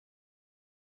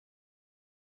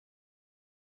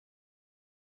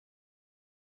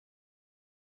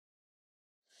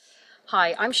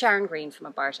Hi, I'm Sharon Green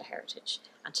from Abarta Heritage,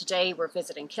 and today we're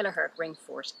visiting Killahurk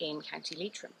Ringfort in County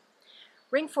Leitrim.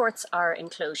 Ringforts are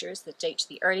enclosures that date to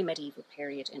the early medieval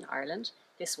period in Ireland,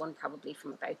 this one probably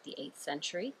from about the 8th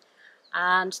century,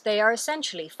 and they are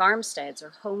essentially farmsteads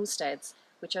or homesteads,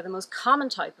 which are the most common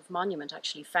type of monument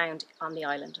actually found on the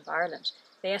island of Ireland.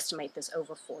 They estimate there's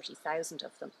over 40,000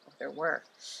 of them, or there were.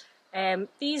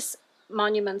 These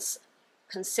monuments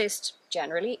consist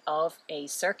generally of a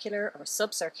circular or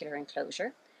subcircular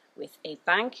enclosure with a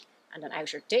bank and an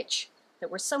outer ditch that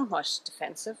were somewhat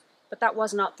defensive, but that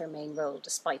was not their main role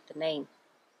despite the name.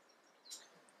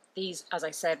 These, as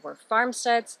I said, were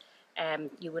farmsteads.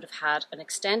 You would have had an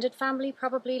extended family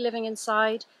probably living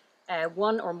inside,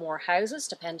 one or more houses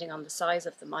depending on the size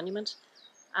of the monument,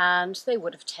 and they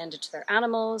would have tended to their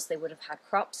animals, they would have had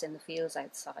crops in the fields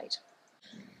outside.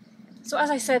 So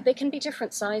as I said, they can be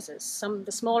different sizes.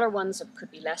 The smaller ones could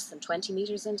be less than 20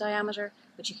 metres in diameter,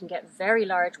 but you can get very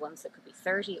large ones that could be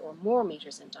 30 or more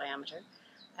metres in diameter.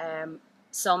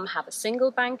 Some have a single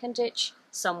bank and ditch,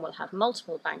 some will have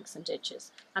multiple banks and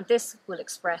ditches, and this will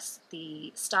express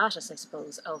the status, I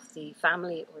suppose, of the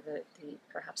family or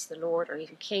perhaps the lord or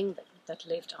even king that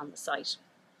lived on the site.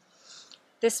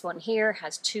 This one here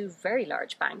has two very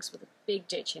large banks with a big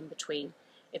ditch in between.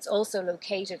 It's also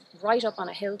located right up on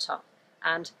a hilltop,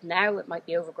 and now it might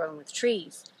be overgrown with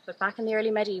trees, but back in the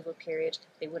early medieval period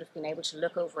they would have been able to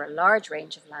look over a large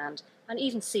range of land and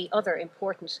even see other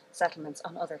important settlements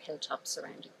on other hilltops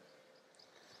surrounding.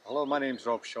 Hello, my name's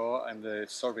Rob Shaw. I'm the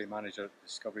Survey Manager at the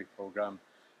Discovery Programme,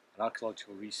 an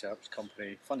archaeological research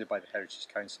company funded by the Heritage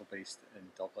Council based in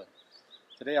Dublin.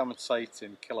 Today I'm on site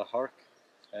in Killahurk,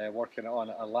 working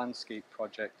on a landscape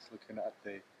project looking at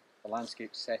the landscape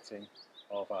setting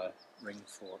of a ring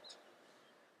fort.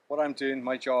 What I'm doing,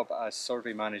 my job as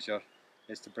survey manager,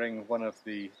 is to bring one of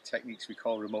the techniques we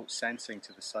call remote sensing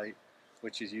to the site,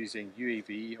 which is using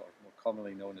UAV, or more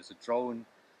commonly known as a drone,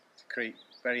 to create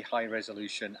very high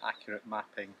resolution, accurate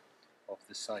mapping of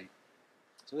the site.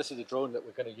 So this is a drone that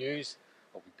we're going to use,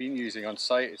 or we've been using on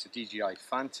site. It's a DJI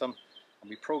Phantom, and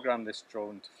we programmed this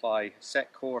drone to fly a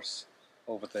set course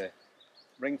over the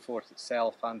ring fort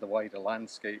itself and the wider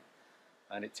landscape,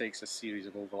 and it takes a series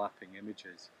of overlapping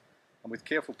images. And with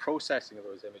careful processing of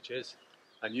those images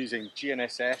and using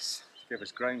GNSS to give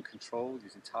us ground control,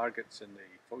 using targets in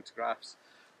the photographs,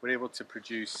 we're able to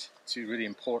produce two really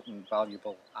important,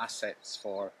 valuable assets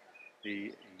for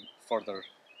the further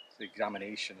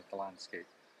examination of the landscape.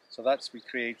 So we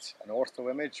create an ortho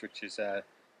image, which is a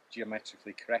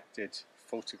geometrically corrected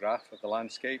photograph of the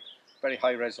landscape, very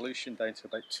high resolution, down to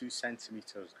about 2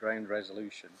 centimetres ground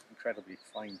resolution. Incredibly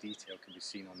fine detail can be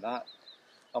seen on that.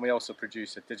 And we also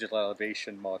produce a digital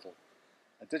elevation model.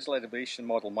 A digital elevation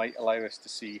model might allow us to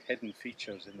see hidden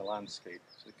features in the landscape.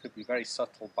 So it could be very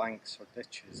subtle banks or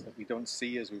ditches that we don't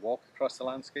see as we walk across the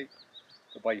landscape.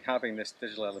 But by having this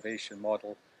digital elevation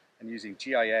model and using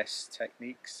GIS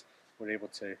techniques, we're able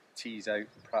to tease out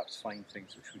and perhaps find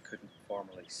things which we couldn't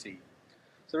formerly see.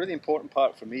 So the really important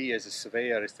part for me as a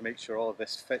surveyor is to make sure all of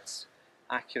this fits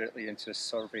accurately into a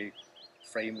survey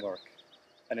framework.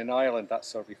 And in Ireland, that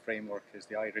survey framework is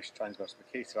the Irish Transverse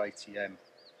Locator ITM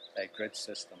grid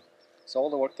system. So all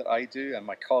the work that I do and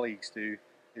my colleagues do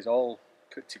is all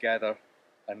put together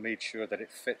and made sure that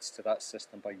it fits to that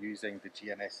system by using the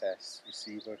GNSS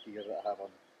receiver here that I have on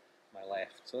my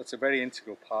left. So it's a very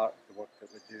integral part of the work that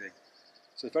we're doing.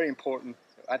 So it's very important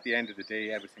that at the end of the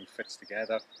day everything fits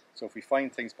together. So if we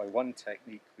find things by one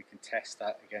technique, we can test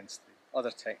that against the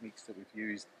other techniques that we've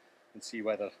used and see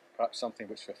whether perhaps something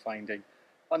which we're finding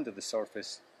under the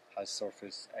surface has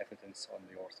surface evidence on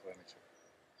the ortho imagery.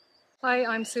 Hi,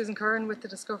 I'm Susan Curran with the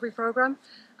Discovery Programme,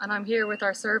 and I'm here with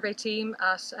our survey team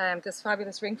at this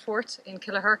fabulous ring fort in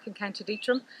Killahurk in County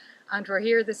Leitrim, and we're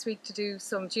here this week to do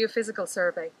some geophysical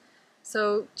survey.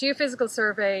 So geophysical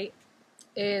survey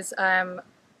is a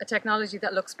technology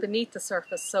that looks beneath the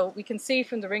surface. So we can see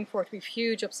from the ring fort we've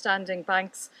huge upstanding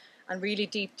banks and really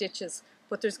deep ditches,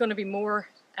 but there's going to be more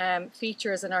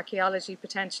features in archaeology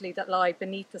potentially that lie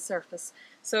beneath the surface.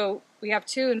 So we have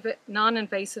two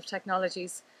non-invasive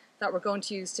technologies that we're going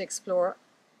to use to explore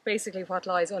basically what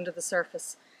lies under the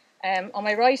surface. On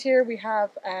my right here we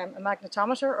have a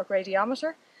magnetometer or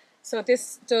gradiometer. So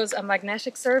this does a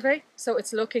magnetic survey, so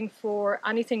it's looking for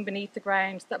anything beneath the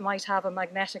ground that might have a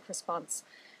magnetic response.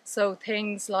 So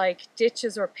things like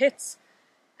ditches or pits,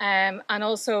 and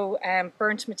also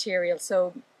burnt material,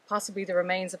 so possibly the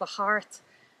remains of a hearth.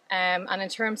 And in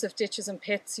terms of ditches and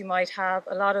pits, you might have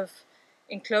a lot of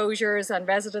enclosures and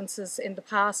residences in the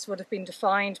past would have been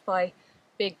defined by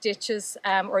big ditches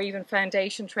or even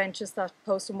foundation trenches that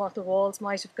post and wattle walls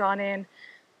might have gone in.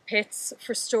 pits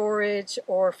for storage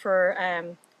or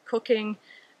for cooking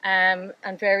and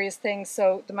various things.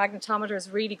 So the magnetometer is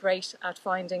really great at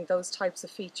finding those types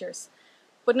of features.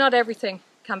 But not everything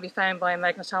can be found by a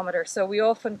magnetometer. So we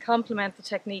often complement the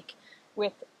technique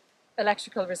with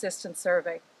electrical resistance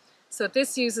survey. So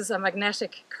this uses a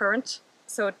magnetic current.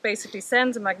 So it basically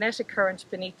sends a magnetic current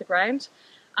beneath the ground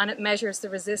and it measures the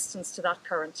resistance to that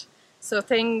current. So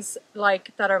things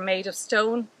like that are made of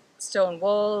stone, stone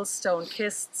walls, stone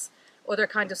kists, other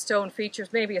kind of stone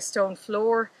features, maybe a stone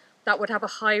floor, that would have a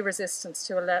high resistance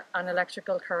to an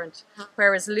electrical current.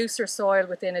 Whereas looser soil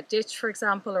within a ditch, for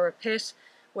example, or a pit,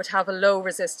 would have a low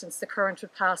resistance. The current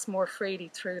would pass more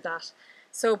freely through that.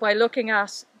 So by looking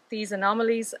at these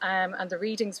anomalies and the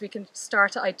readings, we can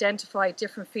start to identify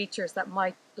different features that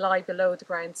might lie below the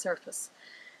ground surface.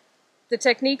 The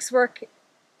techniques work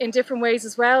in different ways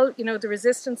as well. You know, the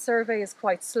resistance survey is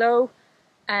quite slow.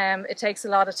 It takes a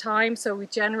lot of time, so we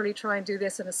generally try and do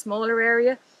this in a smaller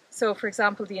area. So for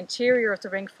example, the interior of the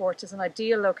Ringfort is an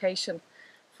ideal location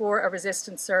for a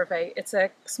resistance survey. It's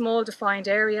a small defined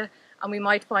area, and we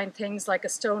might find things like a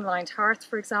stone-lined hearth,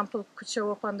 for example, could show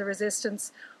up on the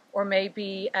resistance, or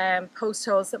maybe post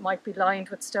holes that might be lined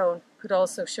with stone could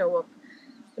also show up.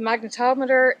 The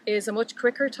magnetometer is a much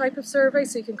quicker type of survey,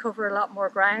 so you can cover a lot more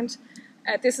ground.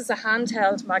 This is a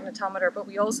handheld magnetometer, but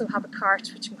we also have a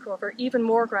cart which can cover even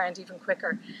more ground even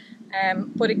quicker.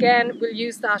 But again, we'll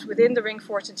use that within the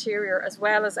Ringfort interior as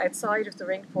well as outside of the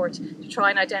Ringfort to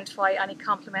try and identify any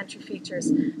complementary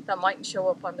features that mightn't show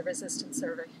up on the resistance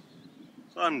survey.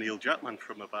 So I'm Neil Jackman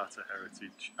from Abarta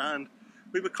Heritage, and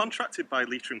we were contracted by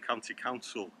Leitrim County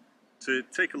Council to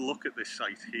take a look at this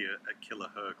site here at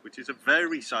Killarherg, which is a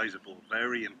very sizable,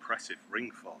 very impressive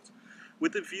ringfort,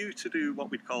 with a view to do what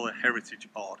we'd call a heritage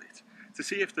audit, to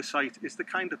see if the site is the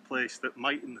kind of place that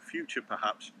might in the future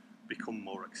perhaps become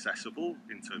more accessible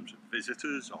in terms of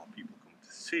visitors or people coming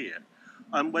to see it,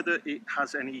 and whether it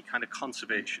has any kind of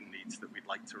conservation needs that we'd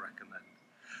like to recommend.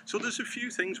 So there's a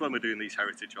few things when we're doing these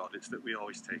heritage audits that we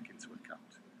always take into account.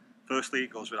 Firstly, it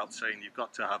goes without saying, you've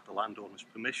got to have the landowner's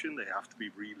permission. They have to be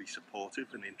really supportive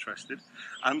and interested,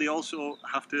 and they also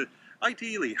have to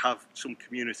ideally have some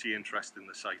community interest in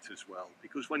the site as well,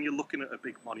 because when you're looking at a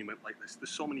big monument like this, there's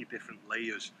so many different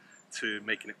layers to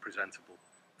making it presentable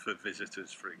for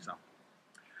visitors, for example.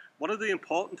 One of the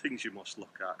important things you must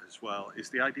look at as well is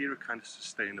the idea of kind of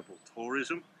sustainable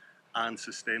tourism and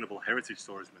sustainable heritage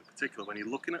tourism in particular. When you're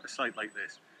looking at a site like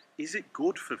this, is it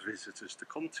good for visitors to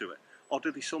come to it, or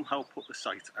do they somehow put the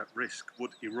site at risk?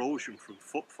 Would erosion from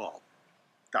footfall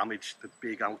damage the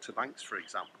big outer banks, for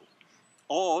example?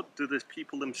 Or do the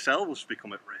people themselves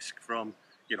become at risk from,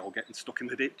 you know, getting stuck in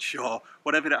the ditch or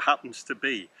whatever it happens to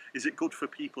be? Is it good for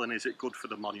people, and is it good for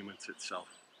the monument itself?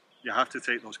 You have to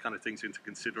take those kind of things into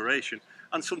consideration,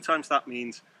 and sometimes that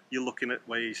means you're looking at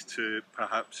ways to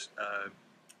perhaps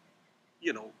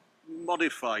you know,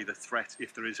 modify the threat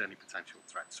if there is any potential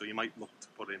threat. So you might look to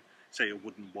put in, say, a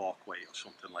wooden walkway or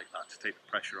something like that to take the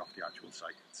pressure off the actual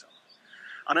site itself.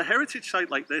 And a heritage site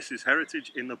like this is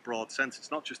heritage in the broad sense. It's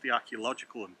not just the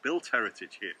archaeological and built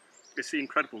heritage here. It's the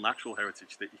incredible natural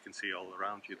heritage that you can see all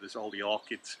around you. There's all the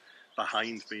orchids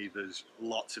behind me. There's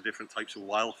lots of different types of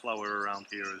wildflower around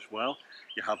here as well.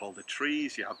 You have all the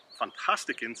trees. You have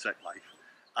fantastic insect life,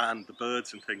 and the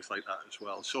birds and things like that as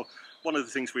well. So one of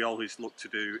the things we always look to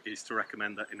do is to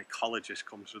recommend that an ecologist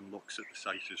comes and looks at the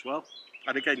site as well.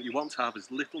 And again, you want to have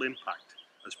as little impact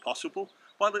as possible,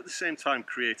 while at the same time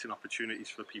creating opportunities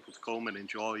for people to come and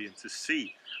enjoy and to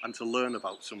see and to learn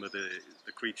about some of the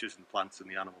creatures and plants and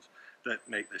the animals that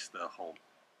make this their home.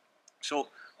 So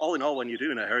all in all, when you're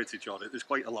doing a heritage audit, there's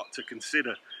quite a lot to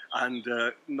consider, and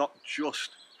not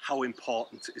just how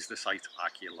important is the site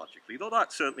archaeologically, though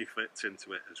that certainly fits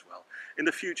into it as well. In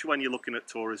the future, when you're looking at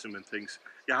tourism and things,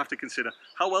 you have to consider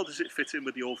how well does it fit in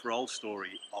with the overall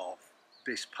story of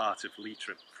this part of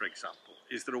Leitrim, for example.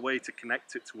 Is there a way to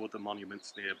connect it to other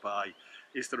monuments nearby?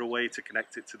 Is there a way to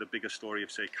connect it to the bigger story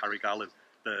of, say, Carrigallen,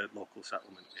 the local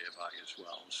settlement nearby as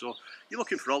well? So you're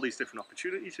looking for all these different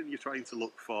opportunities, and you're trying to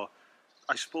look for,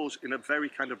 I suppose, in a very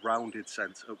kind of rounded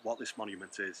sense of what this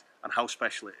monument is and how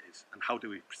special it is, and how do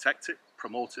we protect it,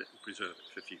 promote it and preserve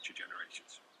it for future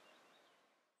generations.